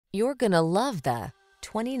You're gonna love the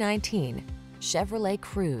 2019 Chevrolet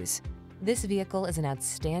Cruze. This vehicle is an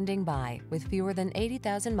outstanding buy with fewer than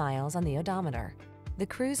 80,000 miles on the odometer. The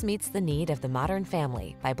Cruze meets the need of the modern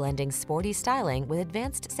family by blending sporty styling with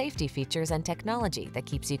advanced safety features and technology that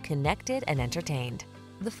keeps you connected and entertained.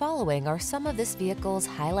 The following are some of this vehicle's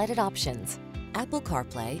highlighted options: Apple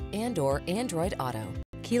CarPlay and/or Android Auto,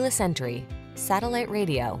 keyless entry, satellite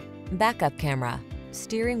radio, backup camera,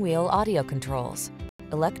 steering wheel audio controls,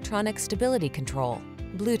 electronic stability control,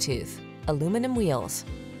 Bluetooth, aluminum wheels,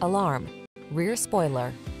 alarm, rear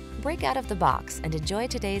spoiler. Break out of the box and enjoy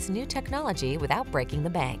today's new technology without breaking the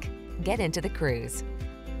bank. Get into the Cruze.